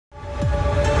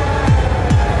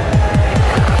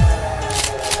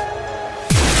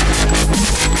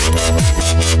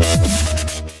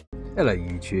Hello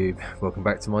YouTube, welcome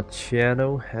back to my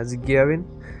channel. How's it going?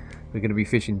 We're going to be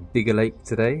fishing Digger Lake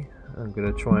today. I'm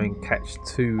going to try and catch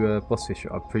two boss fish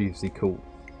that I previously caught.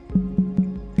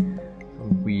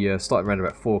 We started around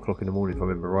about 4 o'clock in the morning if I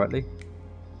remember rightly.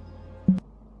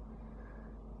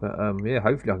 But yeah,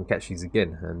 hopefully I can catch these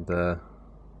again and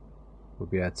we'll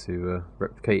be able to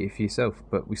replicate it for yourself.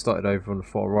 But we started over on the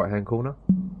far right hand corner.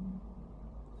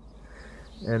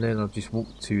 And then I'll just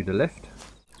walk to the left.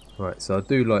 Right, so I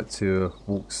do like to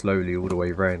walk slowly all the way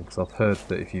around because I've heard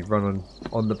that if you run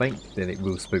on the bank then it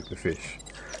will spook the fish.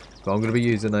 But I'm going to be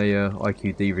using a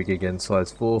IQD rig again,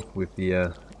 size 4 with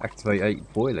the Activate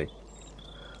 8 boilie.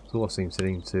 That's all I seem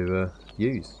to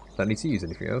use. Don't need to use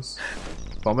anything else.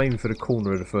 But I'm aiming for the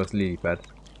corner of the first lily pad.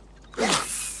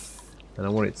 And I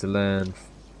want it to land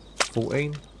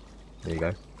 14. There you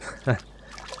go.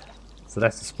 So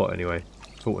that's the spot anyway,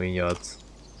 14 yards.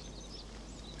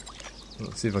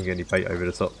 Let's see if I can get any bait over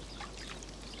the top.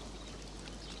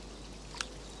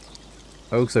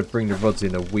 I also bring the rods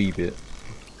in a wee bit,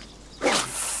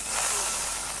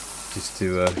 just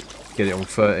to get it on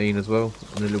 13 as well,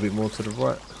 and a little bit more to the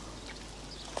right.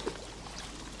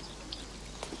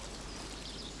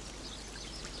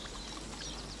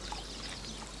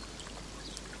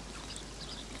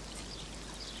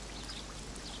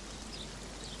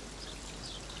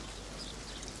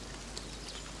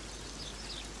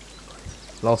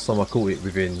 Last time I caught it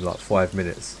within like 5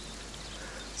 minutes.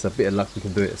 So a bit of luck we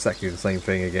can do it exactly the same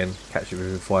thing again, catch it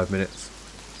within 5 minutes.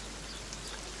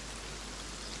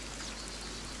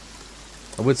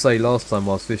 I would say last time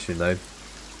I was fishing though,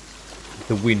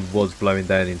 the wind was blowing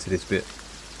down into this bit.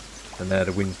 And now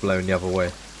the wind's blowing the other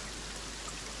way.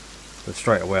 But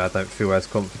straight away I don't feel as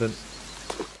confident.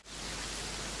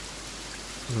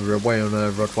 We're away on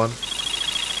rod 1.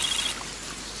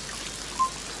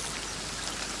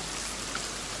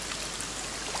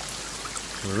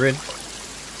 We're in.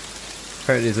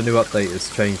 Apparently there's a new update that's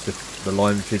changed the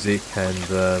line physic and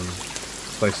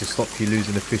supposed to stop you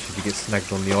losing a fish if you get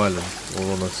snagged on the island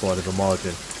or on the side of a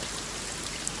margin.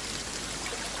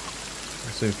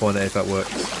 We'll soon find out if that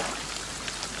works.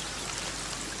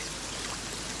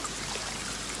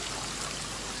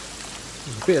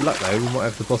 With a bit of luck though, we might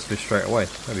have the boss fish straight away.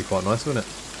 That'd be quite nice, wouldn't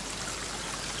it?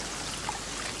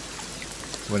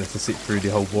 Won't have to sit through the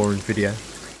whole boring video.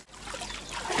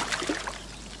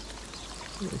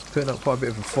 He's putting up quite a bit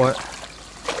of a fight.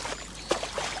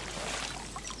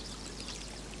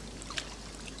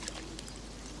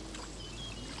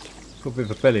 Got a bit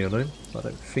of a belly on him. I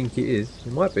don't think it is.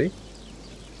 It might be.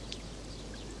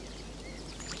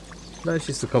 No, it's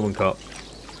just a common carp.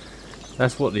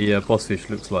 That's what the boss fish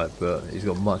looks like, but he's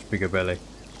got a much bigger belly.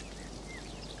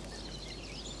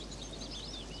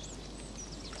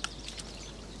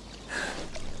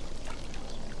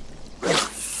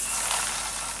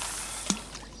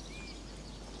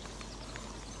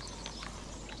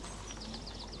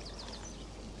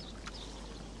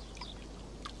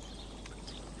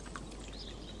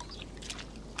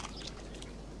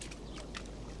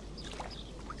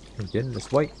 Again,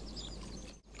 let's wait.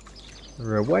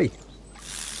 We're away.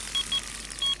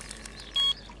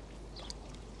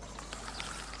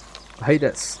 I hate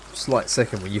that slight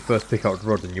second when you first pick up the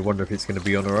rod and you wonder if it's going to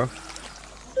be on or off.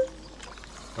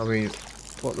 I mean,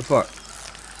 what the fuck?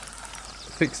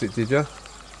 Fixed it, did ya?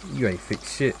 You ain't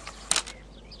fixed shit.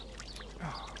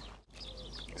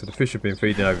 So the fish have been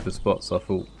feeding over the spot, so I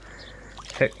thought,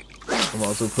 heck, I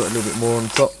might as well put a little bit more on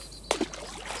top.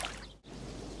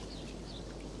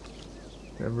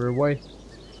 And we're away.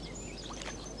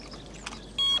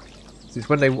 It's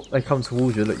when they come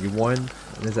towards you that you wind,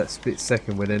 and there's that split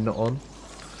second when they're not on.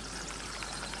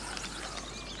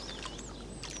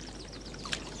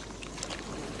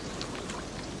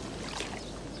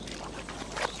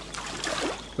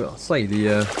 But I'll say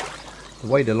the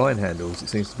way the line handles, it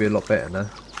seems to be a lot better now.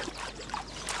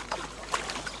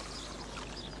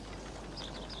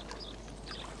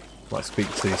 Might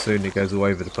speak too soon, it goes all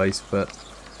over the place, but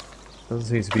doesn't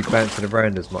seem to be bouncing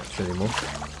around as much anymore.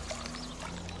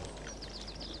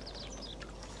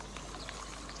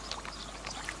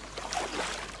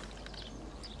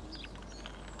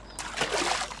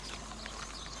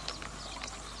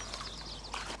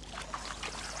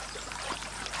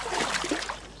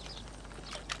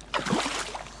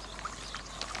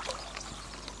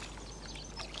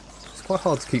 It's quite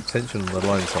hard to keep tension on the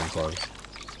line sometimes.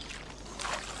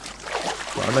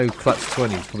 But I know clutch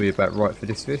 20 is probably about right for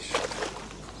this fish.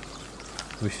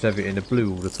 We should have it in the blue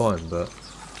all the time, but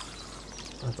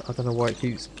I don't know why it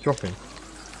keeps dropping. I'm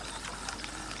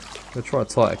going to try a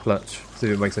tighter clutch, see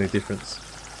if it makes any difference.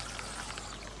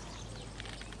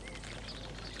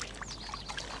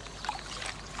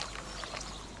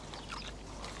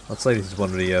 I'd say this is one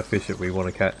of the fish that we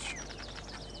want to catch.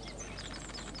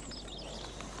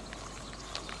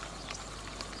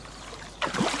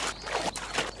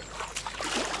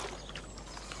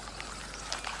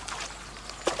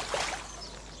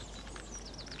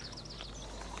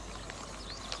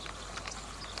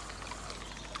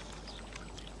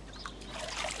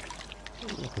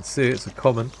 You can see it's a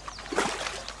common.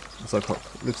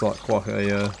 Looks like quite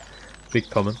a big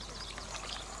common.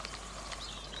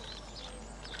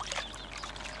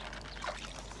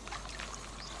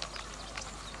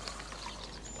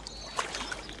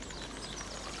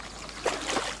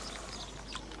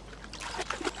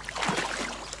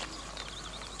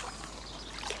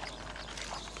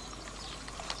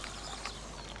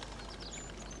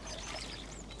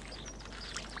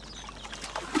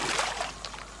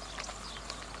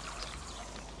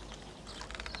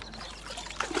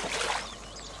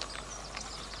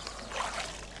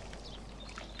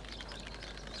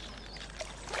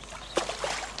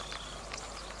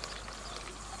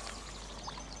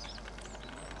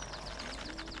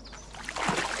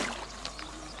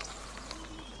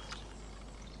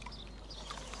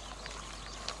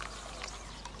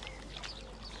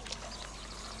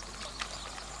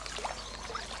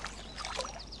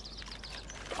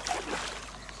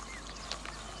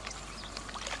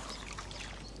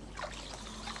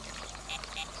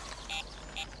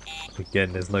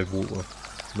 Again, there's no water,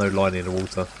 no line in the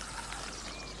water.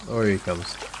 Oh, here he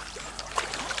comes.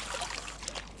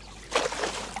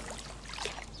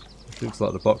 This looks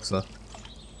like the boxer.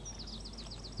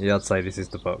 Yeah, I'd say this is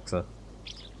the boxer.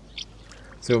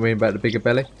 See what I mean about the bigger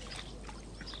belly?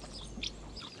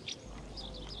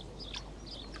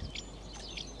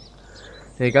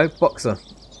 There you go, boxer.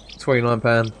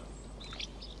 £29.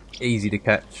 Easy to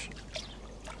catch.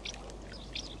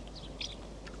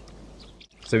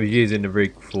 So he's using the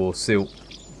rig for silt.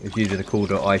 He's using a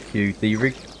Calder IQ D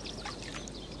rig.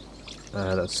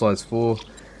 That's size 4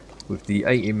 with the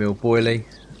 80mm boilie,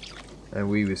 and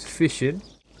we was fishing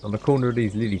on the corner of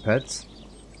these lily pads,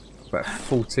 about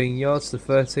 14 yards to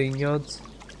 13 yards.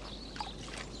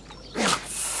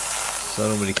 So I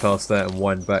normally cast that and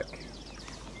wind back.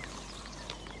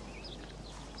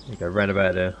 There you go, round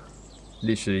about there.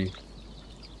 Literally,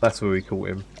 that's where we caught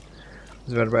him. It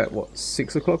was around about, what,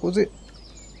 6 o'clock was it?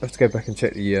 I have to go back and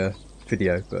check the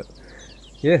video, but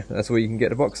yeah, that's where you can get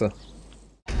the boxer.